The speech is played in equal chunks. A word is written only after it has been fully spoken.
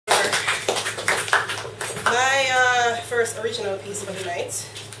first original piece for the night.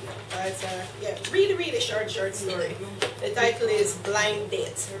 It's yeah, really short story. The title is Blind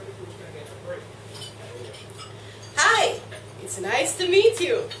Date. Hi, it's nice to meet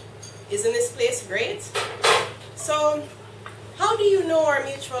you. Isn't this place great? So, how do you know our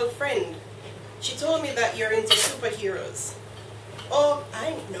mutual friend? She told me that you're into superheroes. Oh,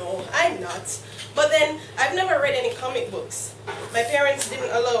 I know, I'm not. But then, I've never read any comic books. My parents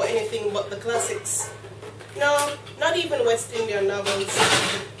didn't allow anything but the classics. No, not even West Indian novels.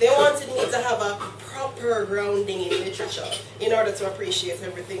 They wanted me to have a proper grounding in literature in order to appreciate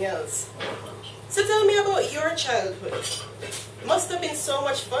everything else. So tell me about your childhood. It must have been so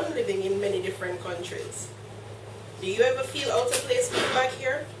much fun living in many different countries. Do you ever feel out of place back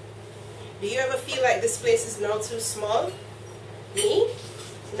here? Do you ever feel like this place is now too small? Me?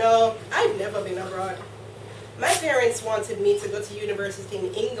 No, I've never been abroad. My parents wanted me to go to university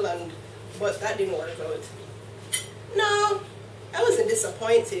in England, but that didn't work out. No, I wasn't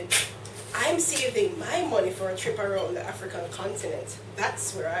disappointed. I'm saving my money for a trip around the African continent.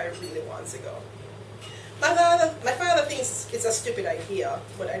 That's where I really want to go. My father thinks it's a stupid idea,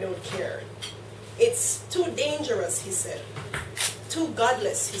 but I don't care. It's too dangerous, he said. Too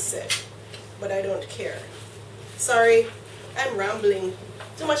godless, he said. But I don't care. Sorry, I'm rambling.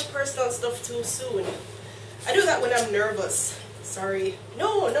 Too much personal stuff too soon. I do that when I'm nervous. Sorry.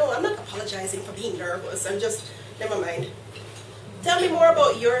 No, I'm not apologizing for being nervous. I'm just, never mind. Tell me more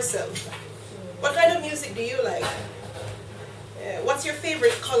about yourself. What kind of music do you like? What's your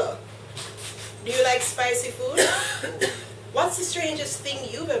favorite color? Do you like spicy food? What's the strangest thing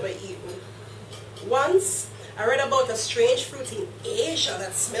you've ever eaten? Once, I read about a strange fruit in Asia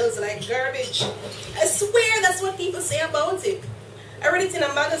that smells like garbage. I swear that's what people say about it. I read it in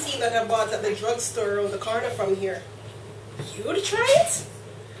a magazine that I bought at the drugstore around the corner from here. You'd try it?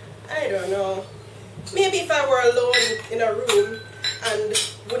 I don't know. Maybe if I were alone in a room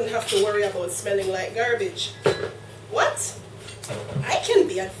and wouldn't have to worry about smelling like garbage. What? I can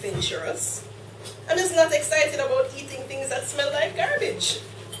be adventurous. I'm just not excited about eating things that smell like garbage.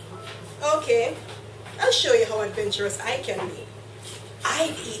 Okay, I'll show you how adventurous I can be.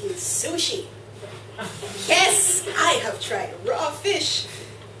 I've eaten sushi. Yes, I have tried raw fish.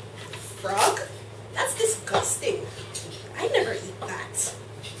 Frog? That's disgusting. I never eat that.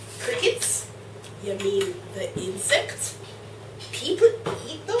 Crickets? You mean the insect? People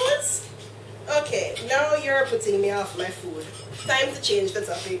eat those? Okay, now you're putting me off my food. Time to change the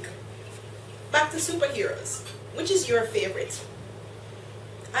topic. Back to superheroes. Which is your favorite?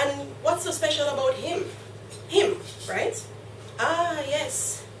 And what's so special about him? Him, right? Ah,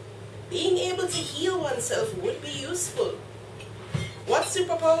 yes. Being able to heal oneself would be useful. What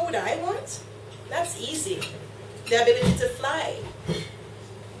superpower would I want? That's easy. The ability to fly.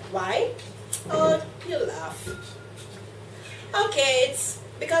 Why? Oh, you laugh. Okay, it's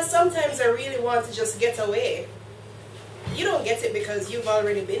because sometimes I really want to just get away. You don't get it because you've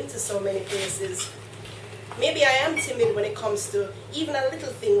already been to so many places. Maybe I am timid when it comes to even a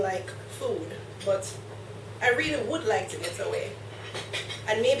little thing like food, but I really would like to get away.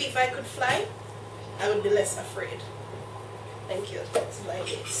 And maybe if I could fly, I would be less afraid. Thank you. That's my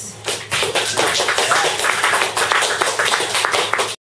case.